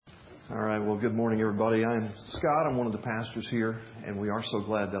All right, well, good morning, everybody. I'm Scott. I'm one of the pastors here, and we are so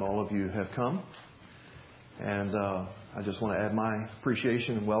glad that all of you have come. And I just want to add my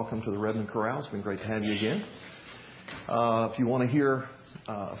appreciation and welcome to the Redmond Chorale. It's been great to have you again. If you want to hear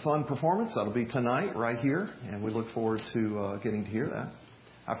a fun performance, that'll be tonight right here, and we look forward to getting to hear that.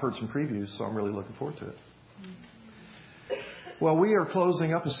 I've heard some previews, so I'm really looking forward to it. Well, we are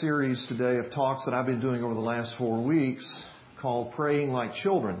closing up a series today of talks that I've been doing over the last 4 weeks called Praying Like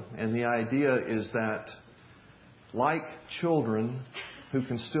Children. And the idea is that, like children who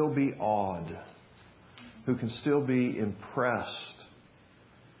can still be awed, who can still be impressed,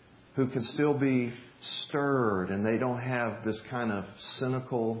 who can still be stirred, and they don't have this kind of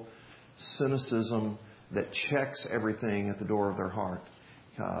cynicism that checks everything at the door of their heart.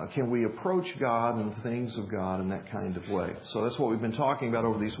 Can we approach God and the things of God in that kind of way? So that's what we've been talking about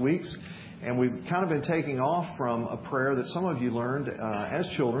over these weeks. And we've kind of been taking off from a prayer that some of you learned as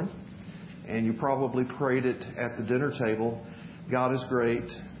children. And you probably prayed it at the dinner table. God is great.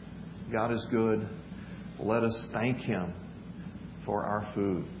 God is good. Let us thank Him for our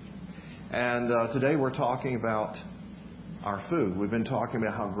food. And today we're talking about our food. We've been talking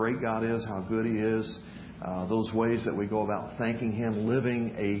about how great God is, how good He is. Those ways that we go about thanking Him,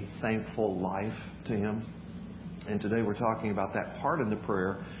 living a thankful life to Him. And today we're talking about that part in the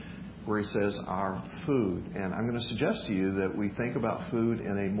prayer where He says, our food. And I'm going to suggest to you that we think about food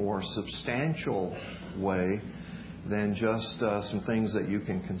in a more substantial way than just some things that you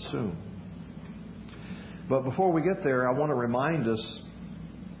can consume. But before we get there, I want to remind us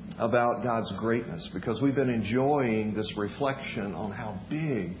about God's greatness, because we've been enjoying this reflection on how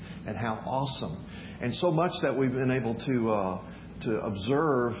big and how awesome, and so much that we've been able to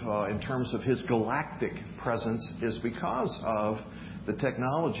observe in terms of His galactic presence is because of the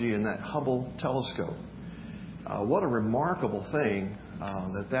technology in that Hubble telescope. What a remarkable thing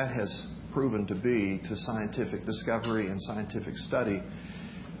that has proven to be to scientific discovery and scientific study.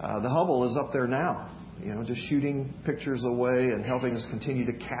 The Hubble is up there now, just shooting pictures away and helping us continue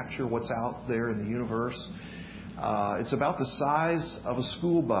to capture what's out there in the universe. It's about the size of a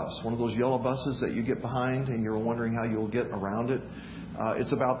school bus, one of those yellow buses that you get behind and you're wondering how you'll get around it.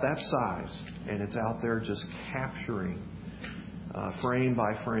 It's about that size, and it's out there just capturing frame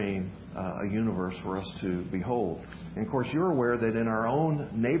by frame a universe for us to behold. And of course, you're aware that in our own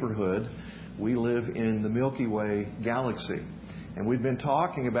neighborhood, we live in the Milky Way galaxy. And we've been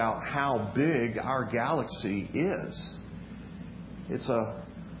talking about how big our galaxy is. It's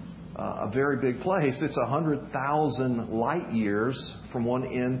a very big place. It's 100,000 light years from one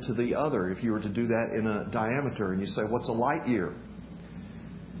end to the other, if you were to do that in a diameter. And you say, what's a light year?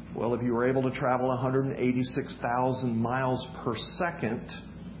 Well, if you were able to travel 186,000 miles per second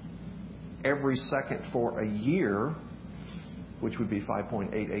every second for a year, which would be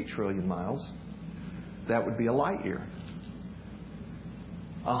 5.88 trillion miles, that would be a light year.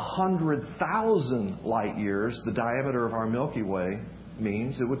 100,000 light years, the diameter of our Milky Way,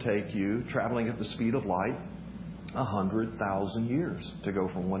 means it would take you, traveling at the speed of light, 100,000 years to go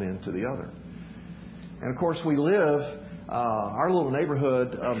from one end to the other. And of course, we live, our little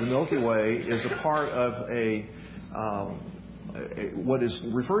neighborhood of the Milky Way is a part of what is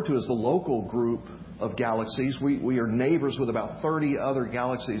referred to as the local group of galaxies. We are neighbors with about 30 other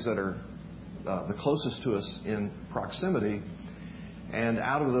galaxies that are the closest to us in proximity. And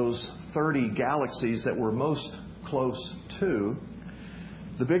out of those 30 galaxies that we're most close to,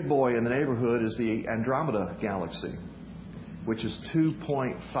 the big boy in the neighborhood is the Andromeda Galaxy, which is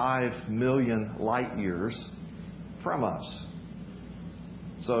 2.5 million light years from us.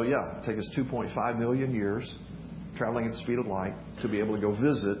 So yeah, it takes us 2.5 million years traveling at the speed of light to be able to go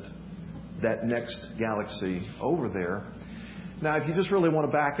visit that next galaxy over there. Now, if you just really want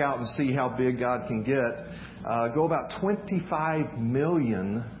to back out and see how big God can get, go about 25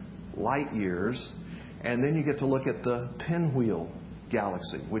 million light years, and then you get to look at the Pinwheel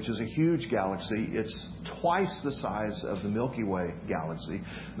Galaxy, which is a huge galaxy. It's twice the size of the Milky Way galaxy.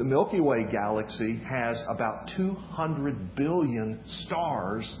 The Milky Way galaxy has about 200 billion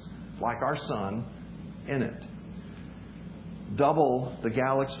stars, like our sun, in it. Double the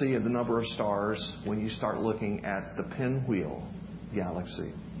galaxy and the number of stars when you start looking at the Pinwheel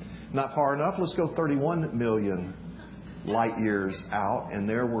Galaxy. Not far enough, let's go 31 million light years out, and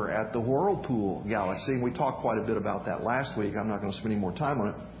there we're at the Whirlpool Galaxy. And we talked quite a bit about that last week. I'm not going to spend any more time on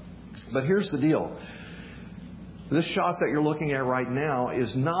it. But here's the deal. This shot that you're looking at right now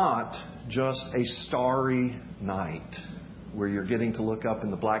is not just a starry night where you're getting to look up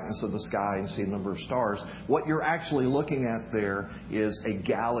in the blackness of the sky and see a number of stars. What you're actually looking at there is a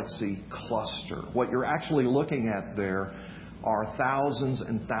galaxy cluster. What you're actually looking at there are thousands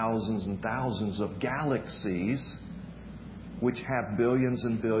and thousands and thousands of galaxies which have billions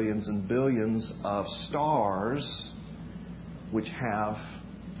and billions and billions of stars which have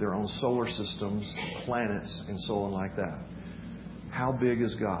their own solar systems, planets, and so on like that. How big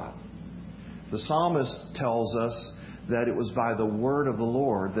is God? The psalmist tells us that it was by the word of the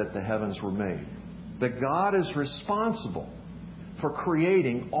Lord that the heavens were made. That God is responsible for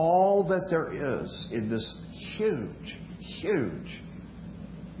creating all that there is in this huge, huge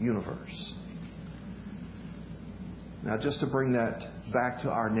universe. Now, just to bring that back to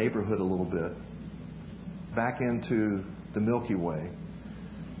our neighborhood a little bit, back into the Milky Way,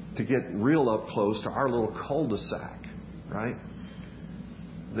 to get real up close to our little cul-de-sac, right?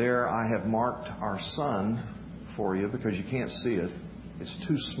 There I have marked our sun for you because you can't see it. It's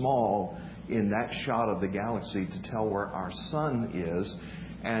too small in that shot of the galaxy to tell where our sun is,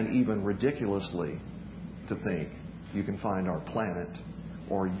 and even ridiculously to think you can find our planet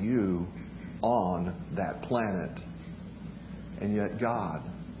or you on that planet. And yet God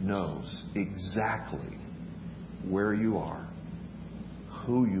knows exactly where you are,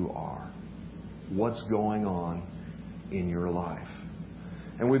 who you are, what's going on in your life.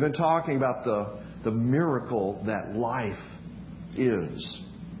 And we've been talking about the miracle that life is.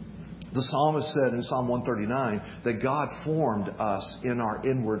 The psalmist said in Psalm 139 that God formed us in our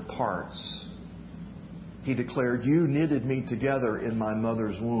inward parts. He declared, "You knitted me together in my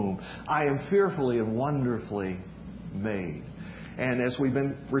mother's womb. I am fearfully and wonderfully made." And as we've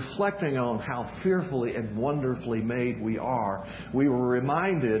been reflecting on how fearfully and wonderfully made we are, we were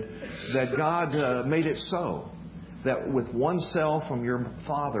reminded that God made it so that with one cell from your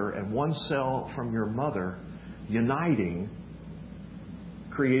father and one cell from your mother uniting,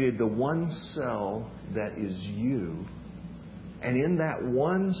 created the one cell that is you. And in that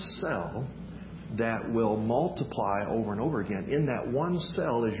one cell that will multiply over and over again, in that one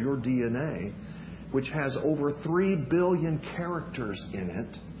cell is your DNA, which has over 3 billion characters in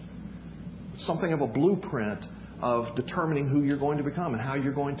it. Something of a blueprint of determining who you're going to become and how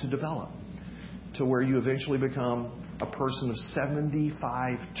you're going to develop, to where you eventually become a person of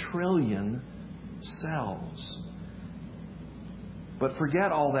 75 trillion cells. But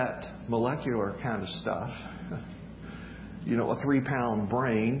forget all that molecular kind of stuff. You know, a 3-pound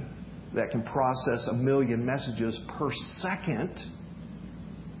brain that can process 1 million messages per second,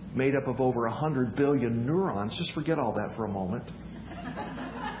 made up of over 100 billion neurons. Just forget all that for a moment.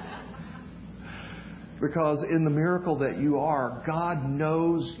 Because in the miracle that you are, God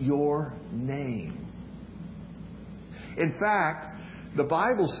knows your name. In fact, the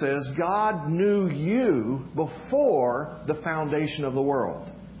Bible says God knew you before the foundation of the world.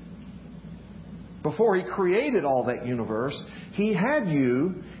 Before He created all that universe, He had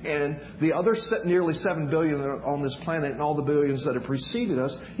you and the other nearly 7 billion that are on this planet and all the billions that have preceded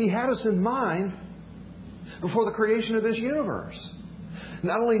us. He had us in mind before the creation of this universe.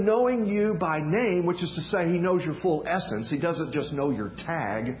 Not only knowing you by name, which is to say He knows your full essence. He doesn't just know your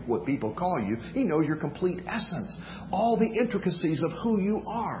tag, what people call you. He knows your complete essence. All the intricacies of who you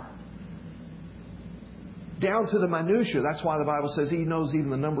are. Down to the minutiae. That's why the Bible says He knows even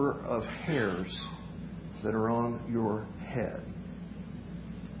the number of hairs that are on your head.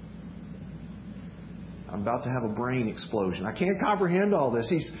 I'm about to have a brain explosion. I can't comprehend all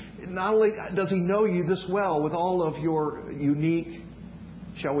this. Not only does He know you this well with all of your unique,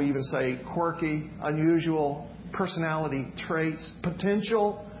 shall we even say, quirky, unusual personality traits,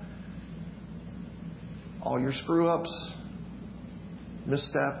 potential, all your screw-ups,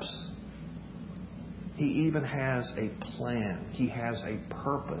 missteps. He even has a plan. He has a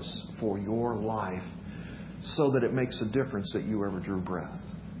purpose for your life so that it makes a difference that you ever drew breath.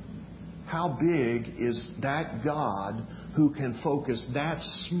 How big is that God who can focus that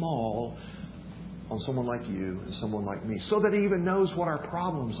small on someone like you and someone like me, so that He even knows what our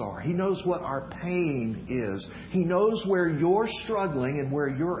problems are. He knows what our pain is. He knows where you're struggling and where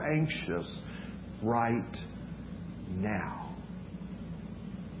you're anxious right now.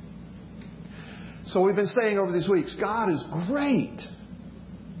 So we've been saying over these weeks, God is great.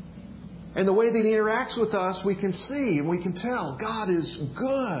 And the way that He interacts with us, we can see and we can tell God is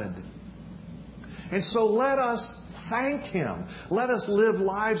good. And so let us thank Him. Let us live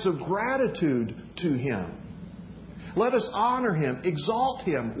lives of gratitude to Him. Let us honor Him, exalt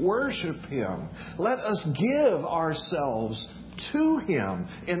Him, worship Him. Let us give ourselves to Him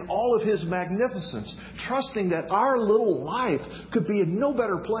in all of His magnificence, trusting that our little life could be in no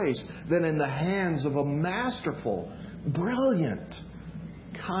better place than in the hands of a masterful, brilliant,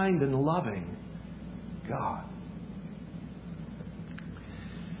 kind and loving God.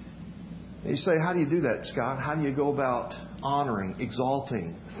 You say, how do you do that, Scott? How do you go about honoring,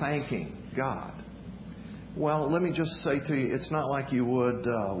 exalting, thanking God. Well, let me just say to you, it's not like you would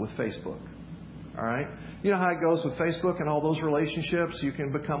with Facebook. All right? You know how it goes with Facebook and all those relationships? You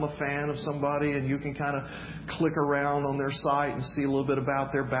can become a fan of somebody and you can kind of click around on their site and see a little bit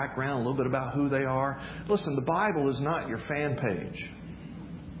about their background, a little bit about who they are. Listen, the Bible is not your fan page.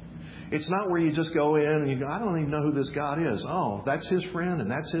 It's not where you just go in and you go, I don't even know who this God is. Oh, that's his friend, and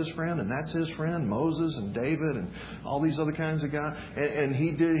that's his friend, and that's his friend, Moses and David and all these other kinds of guys. And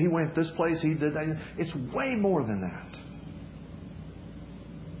he went this place, he did that. It's way more than that.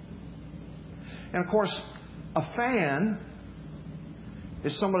 And of course, a fan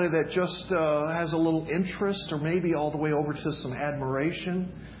is somebody that just has a little interest or maybe all the way over to some admiration.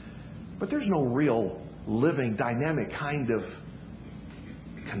 But there's no real living, dynamic kind of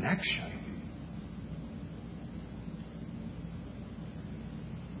connection.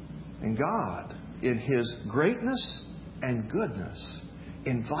 And God, in His greatness and goodness,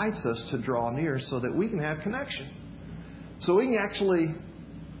 invites us to draw near so that we can have connection. So we can actually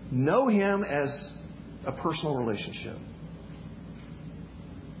know Him as a personal relationship.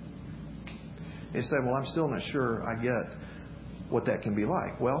 You say, well, I'm still not sure I get what that can be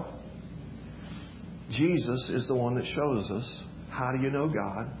like. Well, Jesus is the one that shows us how do you know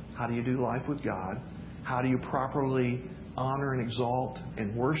God, how do you do life with God, how do you properly honor and exalt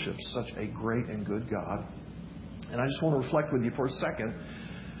and worship such a great and good God. And I just want to reflect with you for a second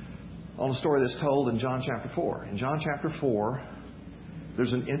on a story that's told in John chapter 4. In John chapter 4,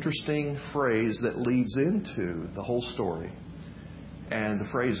 there's an interesting phrase that leads into the whole story. And the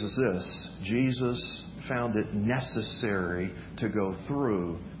phrase is this: Jesus found it necessary to go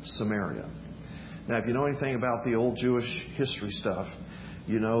through Samaria. Now, if you know anything about the old Jewish history stuff,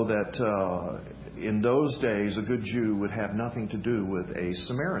 you know that in those days, a good Jew would have nothing to do with a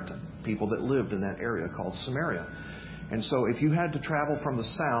Samaritan, people that lived in that area called Samaria. And so if you had to travel from the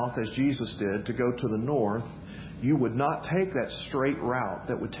south, as Jesus did, to go to the north, you would not take that straight route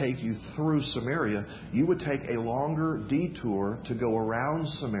that would take you through Samaria. You would take a longer detour to go around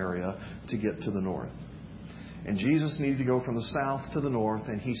Samaria to get to the north. And Jesus needed to go from the south to the north,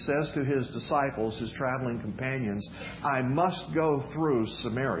 and He says to His disciples, His traveling companions, I must go through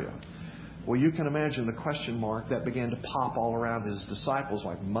Samaria. Well, you can imagine the question mark that began to pop all around His disciples,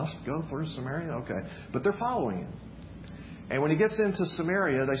 like, must go through Samaria? Okay. But they're following Him. And when He gets into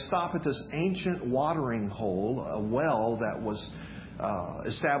Samaria, they stop at this ancient watering hole, a well that was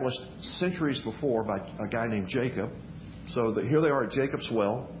established centuries before by a guy named Jacob. So here they are at Jacob's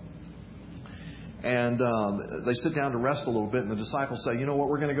well. And they sit down to rest a little bit, and the disciples say, you know what,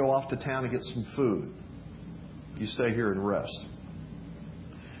 we're going to go off to town and get some food. You stay here and rest.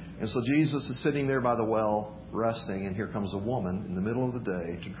 And so Jesus is sitting there by the well, resting, and here comes a woman in the middle of the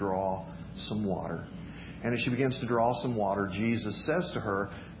day to draw some water. And as she begins to draw some water, Jesus says to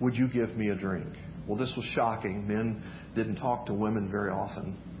her, would you give me a drink? Well, this was shocking. Men didn't talk to women very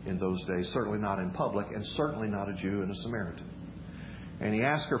often in those days, certainly not in public, and certainly not a Jew and a Samaritan. And He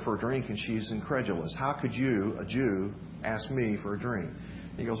asked her for a drink, and she's incredulous. How could you, a Jew, ask me for a drink?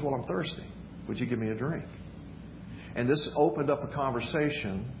 He goes, well, I'm thirsty. Would you give me a drink? And this opened up a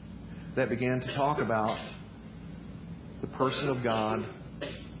conversation that began to talk about the person of God,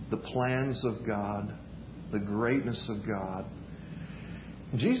 the plans of God, the greatness of God.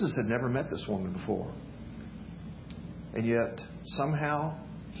 Jesus had never met this woman before. And yet, somehow,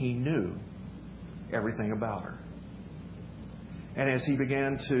 He knew everything about her. And as He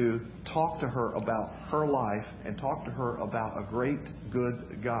began to talk to her about her life and talk to her about a great,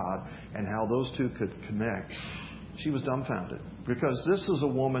 good God and how those two could connect, she was dumbfounded. Because this is a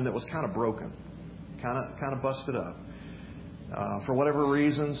woman that was kind of broken, kind of busted up. For whatever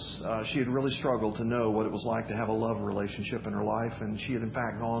reasons, she had really struggled to know what it was like to have a love relationship in her life. And she had, in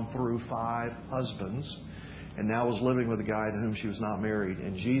fact, gone through 5 husbands and now was living with a guy to whom she was not married.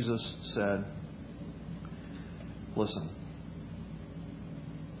 And Jesus said, listen,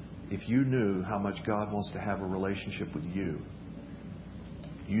 if you knew how much God wants to have a relationship with you,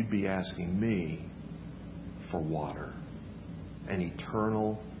 you'd be asking me for water, an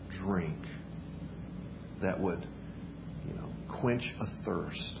eternal drink that would, quench a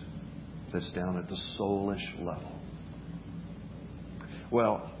thirst that's down at the soulish level.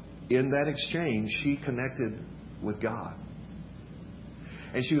 Well, in that exchange, she connected with God.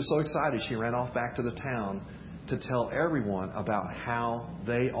 And she was so excited, she ran off back to the town to tell everyone about how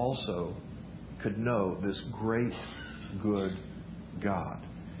they also could know this great, good God.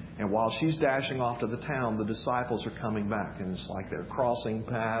 And while she's dashing off to the town, the disciples are coming back. And it's like they're crossing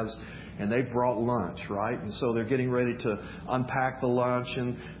paths. and they brought lunch, right? And so they're getting ready to unpack the lunch,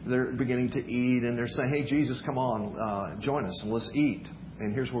 and they're beginning to eat, and they're saying, hey, Jesus, come on, join us, and let's eat.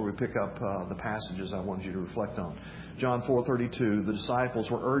 And here's where we pick up the passages I wanted you to reflect on. John 4:32, the disciples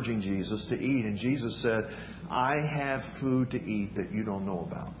were urging Jesus to eat, and Jesus said, I have food to eat that you don't know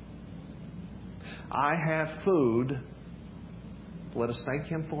about. I have food. Let us thank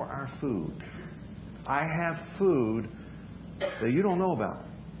Him for our food. I have food that you don't know about,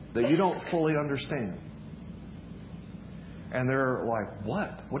 that you don't fully understand. And they're like,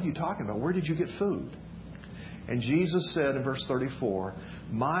 what? What are you talking about? Where did you get food? And Jesus said in verse 34,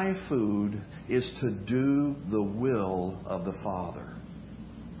 my food is to do the will of the Father.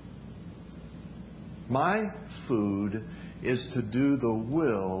 My food is to do the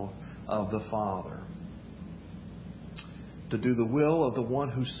will of the Father. To do the will of the one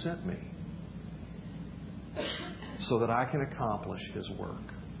who sent me, so that I can accomplish His work.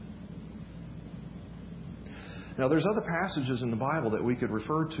 Now, there's other passages in the Bible that we could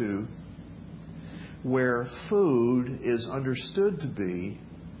refer to where food is understood to be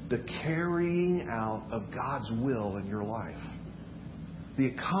the carrying out of God's will in your life. The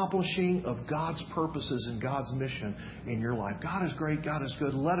accomplishing of God's purposes and God's mission in your life. God is great. God is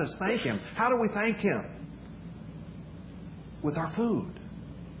good. Let us thank Him. How do we thank Him? With our food.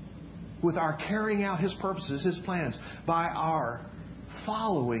 With our carrying out His purposes, His plans. By our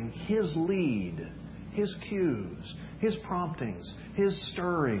following His lead, His cues, His promptings, His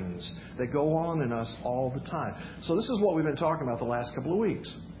stirrings that go on in us all the time. So this is what we've been talking about the last couple of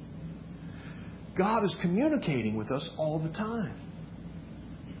weeks. God is communicating with us all the time.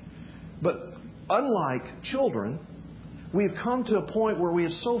 But unlike children, we've come to a point where we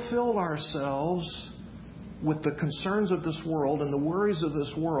have so filled ourselves with the concerns of this world and the worries of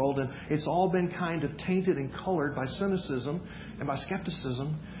this world, and it's all been kind of tainted and colored by cynicism and by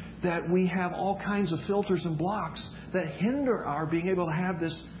skepticism, that we have all kinds of filters and blocks that hinder our being able to have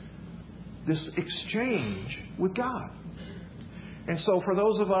this exchange with God. And so for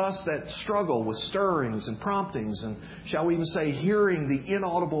those of us that struggle with stirrings and promptings, and shall we even say hearing the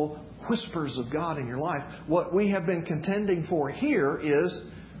inaudible whispers of God in your life, what we have been contending for here is,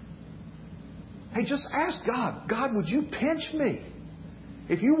 hey, just ask God, God, would you pinch me?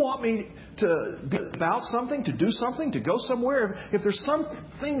 If you want me to be about something, to do something, to go somewhere, if there's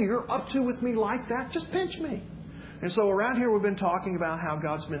something you're up to with me like that, just pinch me. And so around here we've been talking about how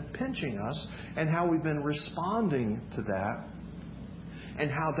God's been pinching us and how we've been responding to that and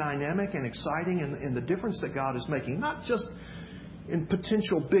how dynamic and exciting and the difference that God is making, not just in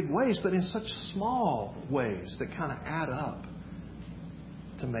potential big ways, but in such small ways that kind of add up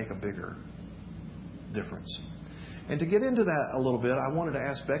to make a bigger difference. And to get into that a little bit, I wanted to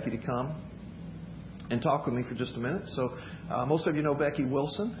ask Becky to come and talk with me for just a minute. So most of you know Becky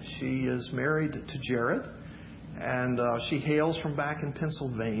Wilson. She is married to Jared, and she hails from back in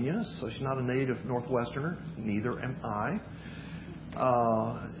Pennsylvania, so she's not a native Northwesterner. Neither am I.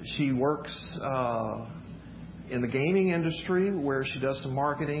 She works in the gaming industry where she does some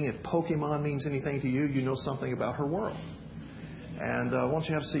marketing. If Pokemon means anything to you, you know something about her world. And why don't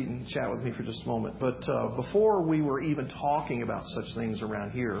you have a seat and chat with me for just a moment. But before we were even talking about such things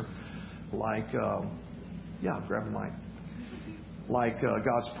around here, like, grab the mic, like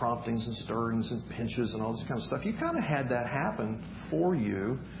God's promptings and stirrings and pinches and all this kind of stuff, you kind of had that happen for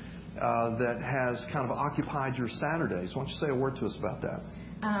you that has kind of occupied your Saturdays. Why don't you say a word to us about that?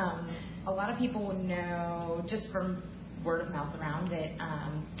 A lot of people would know, just from word of mouth around, that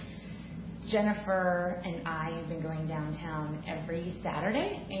Jennifer and I have been going downtown every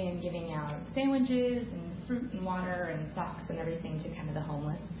Saturday and giving out sandwiches and fruit and water and socks and everything to kind of the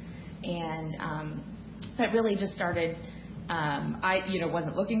homeless. And that really just started, I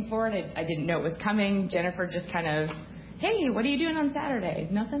wasn't looking for it. I didn't know it was coming. Jennifer just kind of, hey, what are you doing on Saturday?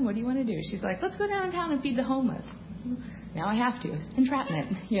 Nothing. What do you want to do? She's like, let's go downtown and feed the homeless. Now I have to.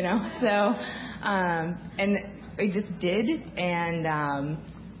 Entrapment, So, and I just did. And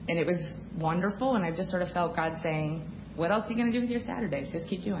it was wonderful, and I just sort of felt God saying, what else are you going to do with your Saturdays? Just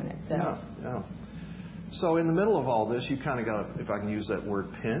keep doing it. So. Yeah. So in the middle of all this, you kind of got, if I can use that word,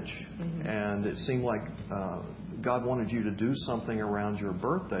 pinch, and it seemed like God wanted you to do something around your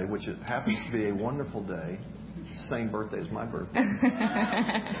birthday, which it happens to be a wonderful day. Same birthday as my birthday.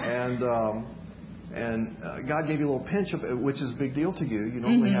 And God gave you a little pinch of it, which is a big deal to you. You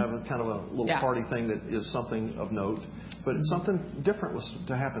normally have a kind of a little party thing that is something of note. But something different was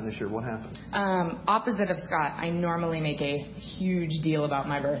to happen this year. What happened? Opposite of Scott, I normally make a huge deal about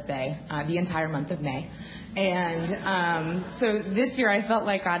my birthday, the entire month of May. And so this year I felt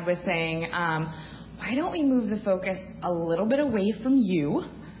like God was saying, why don't we move the focus a little bit away from you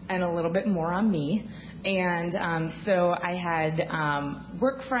and a little bit more on me. And so I had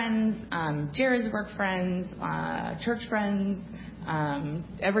work friends, Jared's work friends, church friends,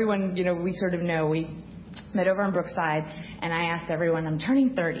 everyone, we sort of know. We met over in Brookside, and I asked everyone, I'm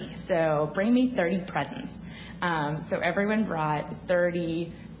turning 30, so bring me 30 presents. So everyone brought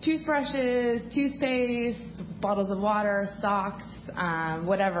 30 toothbrushes, toothpaste, bottles of water, socks,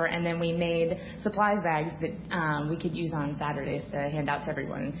 whatever, and then we made supplies bags that we could use on Saturdays to hand out to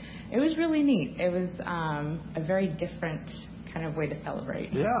everyone. It was really neat. It was a very different kind of way to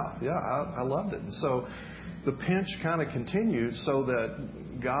celebrate. Yeah, I loved it. And so the pinch kind of continued, so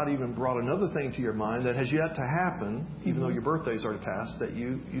that God even brought another thing to your mind that has yet to happen, even though your birthday's already passed, that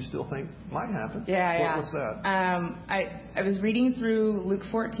you still think might happen. What's that? I was reading through Luke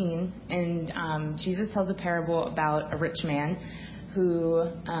 14, and Jesus tells a parable about a rich man who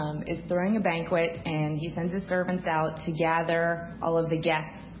is throwing a banquet, and he sends his servants out to gather all of the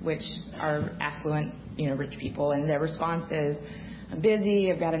guests, which are affluent, rich people, and their response is, I'm busy,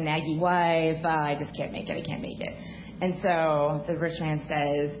 I've got a naggy wife, I just can't make it. And so the rich man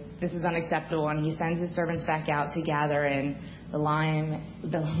says, this is unacceptable, and he sends his servants back out to gather in the lame,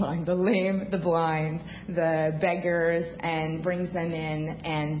 the blind, the beggars, and brings them in,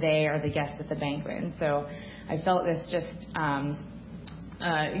 and they are the guests at the banquet. And so I felt this just, God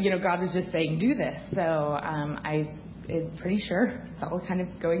was just saying, do this. So I'm pretty sure it's all kind of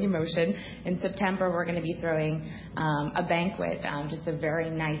going in motion. In September, we're going to be throwing a banquet, just a very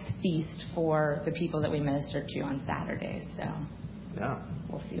nice feast for the people that we minister to on Saturdays. So yeah,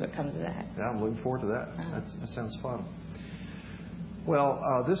 we'll see what comes of that. Yeah, I'm looking forward to that. That sounds fun. Well,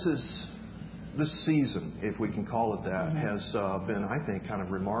 this season, if we can call it that, has been, I think, kind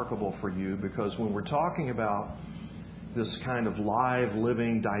of remarkable for you, because when we're talking about this kind of live,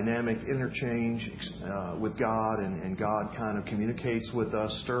 living, dynamic interchange with God, and God kind of communicates with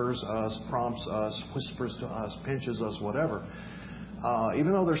us, stirs us, prompts us, whispers to us, pinches us, whatever.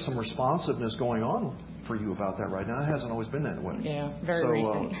 Even though there's some responsiveness going on for you about that right now, it hasn't always been that way. Yeah, very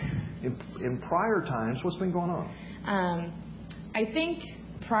recent. In prior times, what's been going on? I think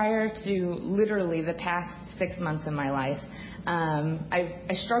prior to literally the past 6 months of my life,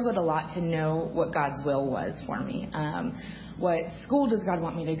 I struggled a lot to know what God's will was for me. What school does God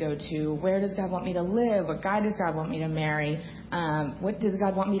want me to go to? Where does God want me to live? What guy does God want me to marry? What does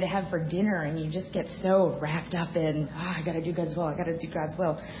God want me to have for dinner? And you just get so wrapped up in, I got to do God's will. I got to do God's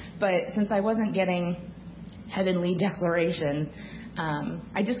will. But since I wasn't getting heavenly declarations,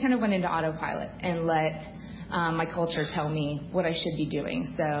 I just kind of went into autopilot and let my culture tell me what I should be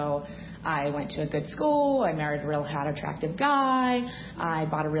doing. So I went to a good school. I married a real hot, attractive guy. I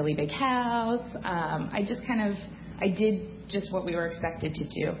bought a really big house. I did just what we were expected to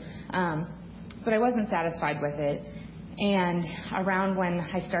do. But I wasn't satisfied with it. And around when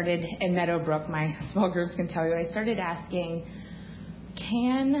I started in Meadowbrook, my small groups can tell you, I started asking,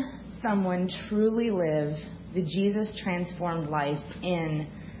 can someone truly live the Jesus-transformed life in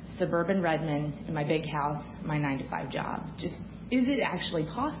suburban Redmond, in my big house, my 9-to-5 job? Just, is it actually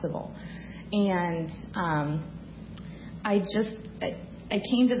possible? And I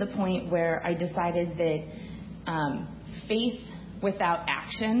came to the point where I decided that faith without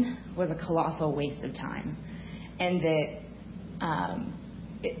action was a colossal waste of time, and that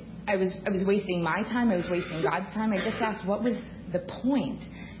I was wasting my time. I was wasting God's time. I just asked, what was the point?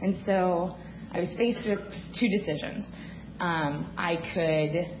 And so I was faced with two decisions. I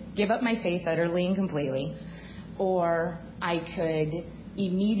could give up my faith utterly and completely, or I could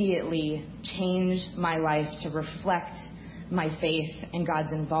immediately change my life to reflect my faith and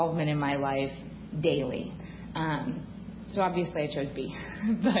God's involvement in my life daily. So obviously I chose B.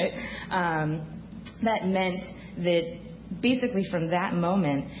 But that meant that basically from that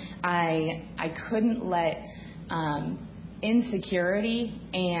moment, I couldn't let insecurity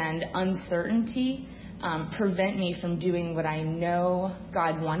and uncertainty prevent me from doing what I know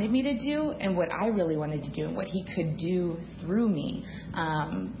God wanted me to do and what I really wanted to do and what He could do through me.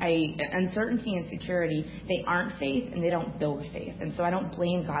 Uncertainty and security, they aren't faith and they don't build faith. And so I don't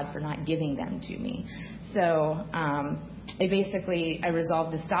blame God for not giving them to me. So I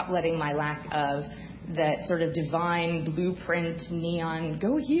resolved to stop letting my lack of that sort of divine blueprint, neon,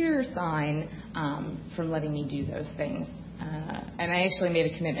 go here sign from letting me do those things. And I actually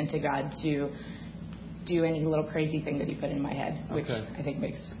made a commitment to God to do any little crazy thing that He put in my head, which I think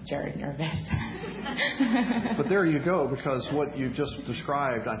makes Jared nervous. But there you go, because what you just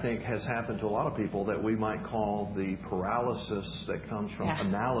described, I think, has happened to a lot of people that we might call the paralysis that comes from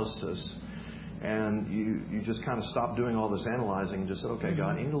analysis. And you just kind of stop doing all this analyzing and just said, okay,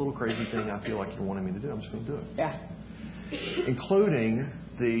 God, any little crazy thing I feel like you're wanting me to do, I'm just going to do it. Yeah. Including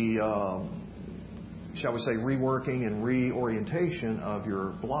shall we say, reworking and reorientation of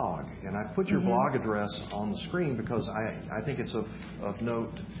your blog. And I put your blog address on the screen because I think it's of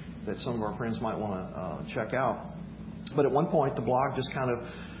note that some of our friends might want to check out. But at one point, the blog just kind of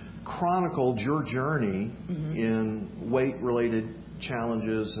chronicled your journey in weight-related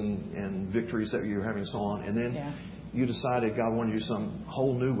challenges and victories that you were having and so on. And then you decided God wanted to do something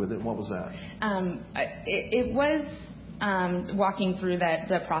whole new with it. What was that? It was walking through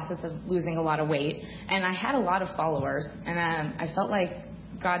the process of losing a lot of weight. And I had a lot of followers. And I felt like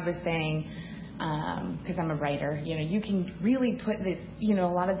God was saying, because I'm a writer, you can really put this, a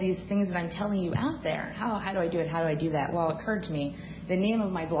lot of these things that I'm telling you out there. How do I do it? How do I do that? Well, it occurred to me, the name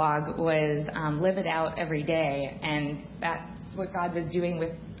of my blog was Live It Out Every Day. And that's what God was doing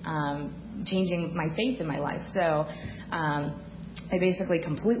with changing my faith in my life. So I basically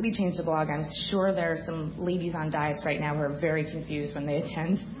completely changed the blog. I'm sure there are some ladies on diets right now who are very confused when they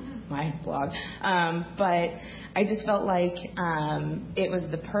attend my blog. But I just felt like it was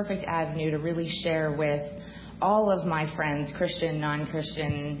the perfect avenue to really share with all of my friends, Christian,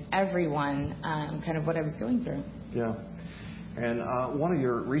 non-Christian, everyone, kind of what I was going through. Yeah. And one of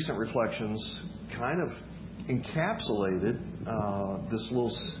your recent reflections kind of encapsulated this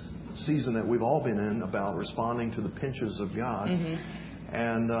little season that we've all been in about responding to the pinches of God.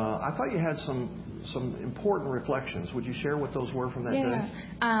 And I thought you had some important reflections. Would you share what those were from that day?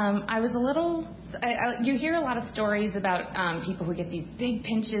 I was a little... you hear a lot of stories about people who get these big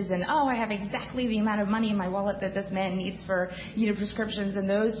pinches and, I have exactly the amount of money in my wallet that this man needs for, prescriptions. And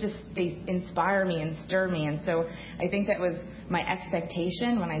those they inspire me and stir me. And so I think that was my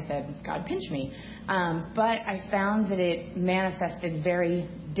expectation when I said, God, pinch me. But I found that it manifested very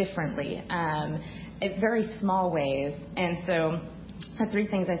differently, in very small ways. And so the three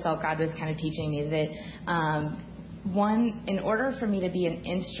things I felt God was kind of teaching me that, one, in order for me to be an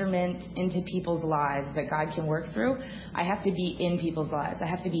instrument into people's lives that God can work through, I have to be in people's lives. I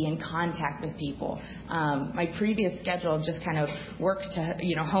have to be in contact with people. My previous schedule just kind of work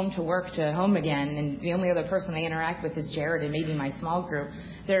to, home to work to home again, and the only other person I interact with is Jared and maybe my small group.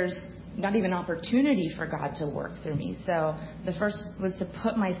 There's not even opportunity for God to work through me. So the first was to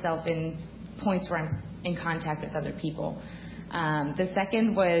put myself in points where I'm in contact with other people. The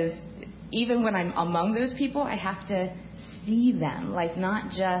second was, even when I'm among those people, I have to see them, like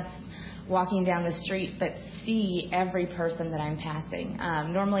not just walking down the street, but see every person that I'm passing.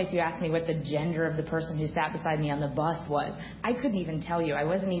 Normally, if you ask me what the gender of the person who sat beside me on the bus was, I couldn't even tell you. I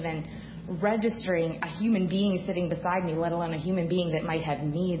wasn't even registering a human being sitting beside me, let alone a human being that might have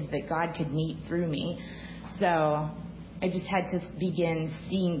needs that God could meet through me. So I just had to begin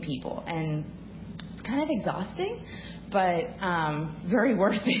seeing people, and it's kind of exhausting, but very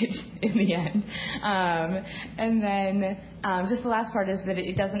worth it in the end. And then just the last part is that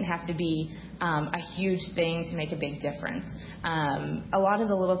it doesn't have to be a huge thing to make a big difference. A lot of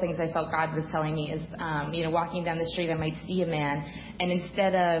the little things I felt God was telling me is, walking down the street, I might see a man, and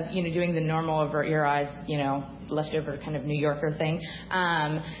instead of, doing the normal avert your eyes, leftover kind of New Yorker thing,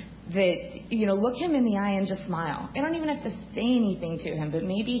 that, look him in the eye and just smile. I don't even have to say anything to him, but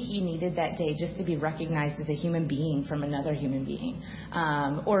maybe he needed that day just to be recognized as a human being from another human being.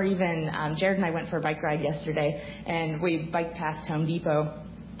 Or even, Jared and I went for a bike ride yesterday, and we biked past Home Depot.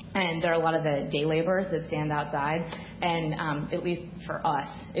 And there are a lot of the day laborers that stand outside. And at least for us,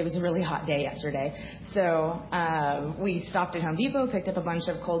 it was a really hot day yesterday. So we stopped at Home Depot, picked up a bunch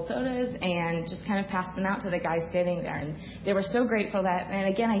of cold sodas, and just kind of passed them out to the guys standing there. And they were so grateful that, and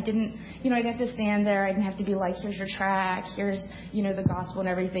again, I didn't have to stand there. I didn't have to be like, here's your track, here's, the gospel and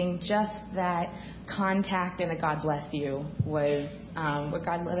everything. Just that contact and a God bless you was what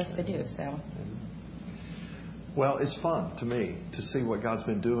God led us to do. So. Well, it's fun to me to see what God's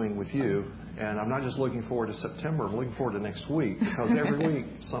been doing with you. And I'm not just looking forward to September, I'm looking forward to next week, because every week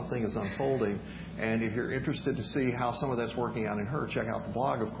something is unfolding. And if you're interested to see how some of that's working out in her, check out the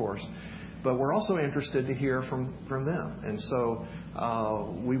blog, of course. But we're also interested to hear from them. And so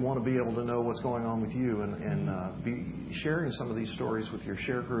we want to be able to know what's going on with you and be sharing some of these stories with your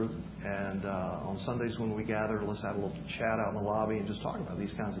share group. And on Sundays when we gather, let's have a little chat out in the lobby and just talk about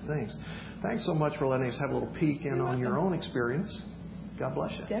these kinds of things. Thanks so much for letting us have a little peek in on your own experience. God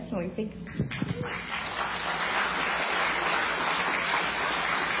bless you. Definitely. Thanks.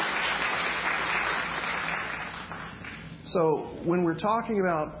 So when we're talking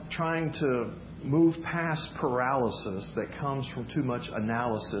about trying to move past paralysis that comes from too much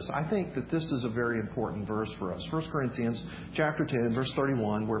analysis, I think that this is a very important verse for us. 1 Corinthians chapter 10, verse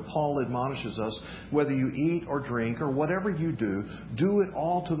 31, where Paul admonishes us, whether you eat or drink or whatever you do, do it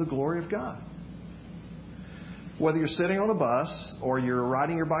all to the glory of God. Whether you're sitting on a bus or you're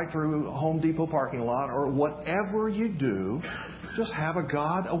riding your bike through a Home Depot parking lot or whatever you do, just have a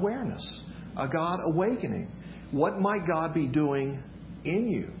God awareness, a God awakening. What might God be doing in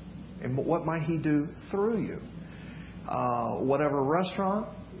you? And what might He do through you? Whatever restaurant,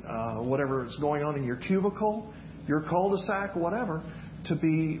 whatever is going on in your cubicle, your cul-de-sac, whatever, to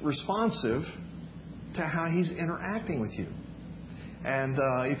be responsive to how He's interacting with you. And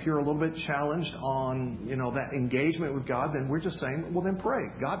if you're a little bit challenged on, that engagement with God, then we're just saying, well, then pray.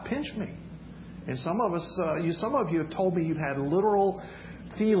 God, pinch me. And some of you have told me you've had literal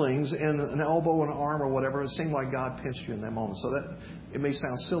feelings in an elbow, an arm, or whatever. It seemed like God pinched you in that moment. So that it may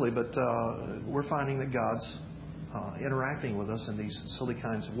sound silly, but we're finding that God's interacting with us in these silly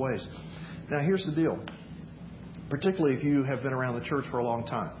kinds of ways. Now, here's the deal. Particularly if you have been around the church for a long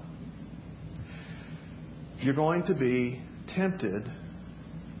time, you're going to be tempted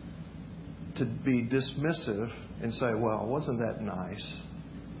to be dismissive and say, well, wasn't that nice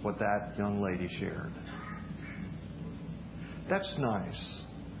what that young lady shared? That's nice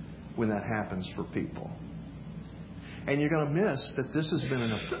when that happens for people. And you're going to miss that this has been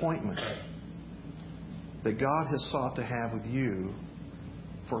an appointment that God has sought to have with you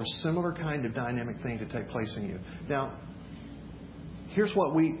for a similar kind of dynamic thing to take place in you. Now, here's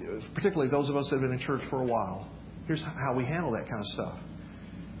what particularly those of us that have been in church for a while, here's how we handle that kind of stuff.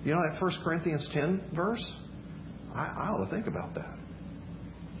 You know that 1 Corinthians 10 verse? I ought to think about that.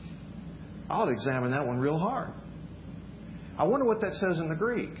 I ought to examine that one real hard. I wonder what that says in the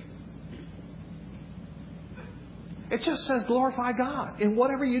Greek. It just says glorify God in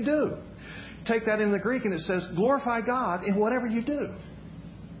whatever you do. Take that in the Greek and it says glorify God in whatever you do.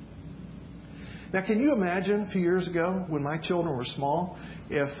 Now, can you imagine a few years ago when my children were small,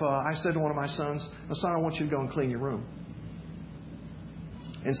 if I said to one of my sons, son, I want you to go and clean your room.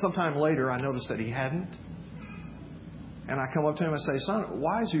 And sometime later, I noticed that he hadn't. And I come up to him and say, son,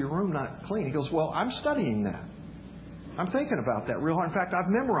 why is your room not clean? He goes, well, I'm studying that. I'm thinking about that real hard. In fact, I've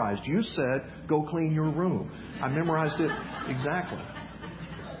memorized. You said, go clean your room. I memorized it exactly.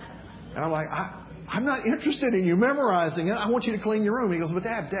 And I'm like, I'm not interested in you memorizing it. I want you to clean your room. He goes, but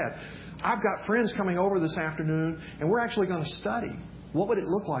Dad, I've got friends coming over this afternoon, and we're actually going to study. What would it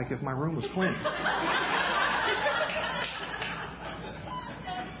look like if my room was clean?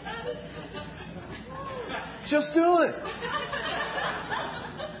 Just do it.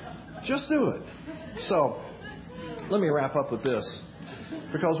 Just do it. So, let me wrap up with this.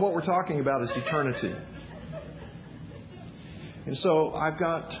 Because what we're talking about is eternity. And so, I've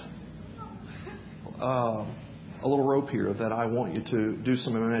got a little rope here that I want you to do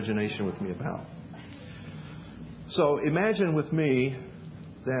some imagination with me about. So imagine with me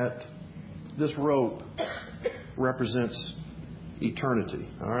that this rope represents eternity,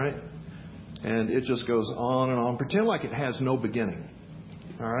 all right? And it just goes on and on. Pretend like it has no beginning,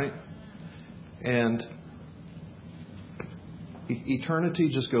 all right? And eternity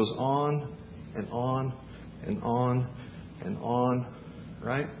just goes on and on and on and on,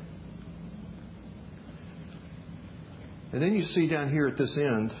 right? And then you see down here at this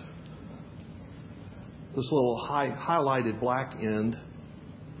end, this little highlighted black end.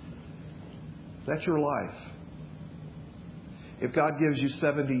 That's your life. If God gives you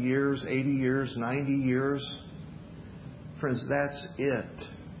 70 years, 80 years, 90 years, friends, that's it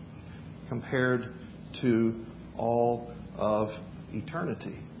compared to all of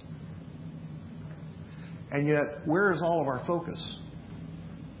eternity. And yet, where is all of our focus?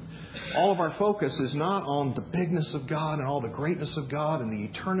 All of our focus is not on the bigness of God and all the greatness of God and the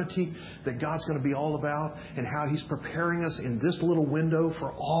eternity that God's going to be all about and how He's preparing us in this little window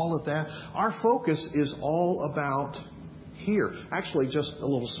for all of that. Our focus is all about here. Actually, just a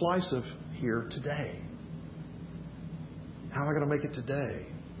little slice of here today. How am I going to make it today?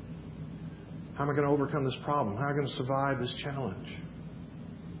 How am I going to overcome this problem? How am I going to survive this challenge?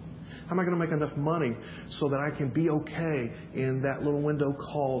 How am I going to make enough money so that I can be okay in that little window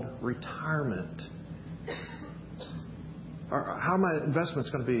called retirement? Or how are my investments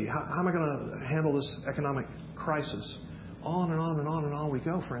going to be? How am I going to handle this economic crisis? On and on and on and on we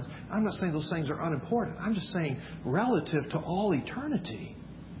go, friends. I'm not saying those things are unimportant. I'm just saying relative to all eternity,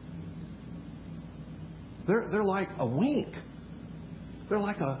 they're like a wink. They're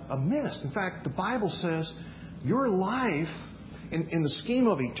like a mist. In fact, the Bible says your life in the scheme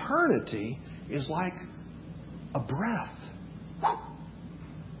of eternity is like a breath.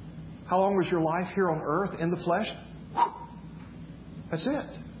 How long was your life here on earth in the flesh? That's it.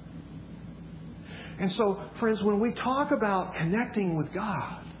 And so, friends, when we talk about connecting with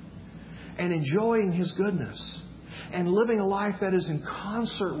God and enjoying His goodness and living a life that is in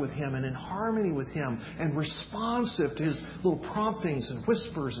concert with Him and in harmony with Him and responsive to His little promptings and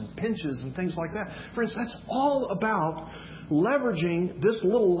whispers and pinches and things like that. Friends, that's all about leveraging this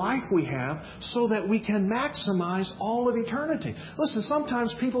little life we have so that we can maximize all of eternity. Listen,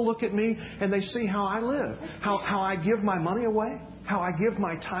 sometimes people look at me and they see how I live, how I give my money away, how I give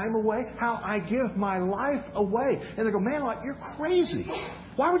my time away, how I give my life away. And they go, man, like, you're crazy.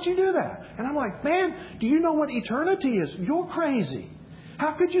 Why would you do that? And I'm like, man, do you know what eternity is? You're crazy.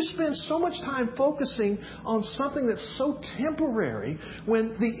 How could you spend so much time focusing on something that's so temporary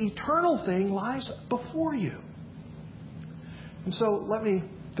when the eternal thing lies before you? And so let me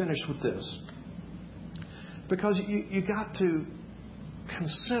finish with this. Because you got to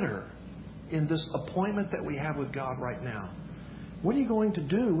consider in this appointment that we have with God right now, what are you going to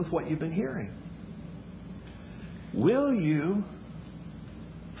do with what you've been hearing? Will you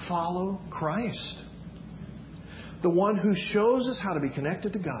follow Christ? The one who shows us how to be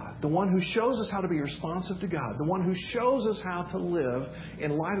connected to God. The one who shows us how to be responsive to God. The one who shows us how to live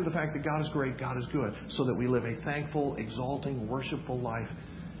in light of the fact that God is great, God is good, so that we live a thankful, exalting, worshipful life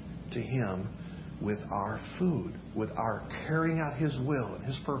to Him with our food, with our carrying out His will and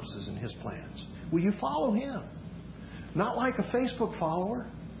His purposes and His plans. Will you follow Him? Not like a Facebook follower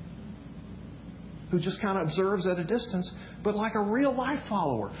who just kind of observes at a distance, but like a real life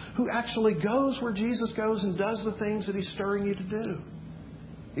follower who actually goes where Jesus goes and does the things that He's stirring you to do,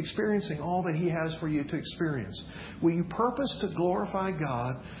 experiencing all that He has for you to experience. Will you purpose to glorify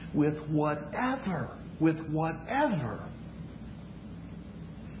God with whatever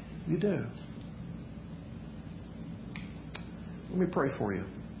you do? Let me pray for you.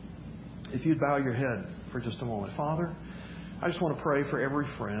 If you'd bow your head for just a moment. Father, I just want to pray for every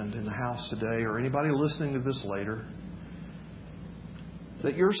friend in the house today or anybody listening to this later,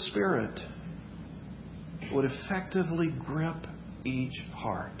 that Your Spirit would effectively grip each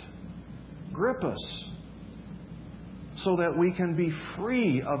heart. Grip us so that we can be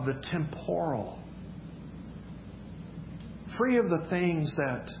free of the temporal, free of the things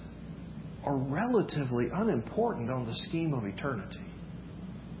that are relatively unimportant on the scheme of eternity.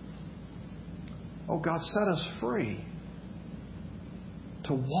 Oh God, set us free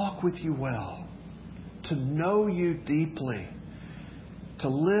to walk with You well, to know You deeply, to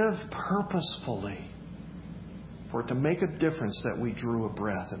live purposefully, for it to make a difference that we drew a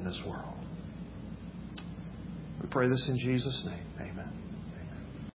breath in this world. We pray this in Jesus' name. Amen.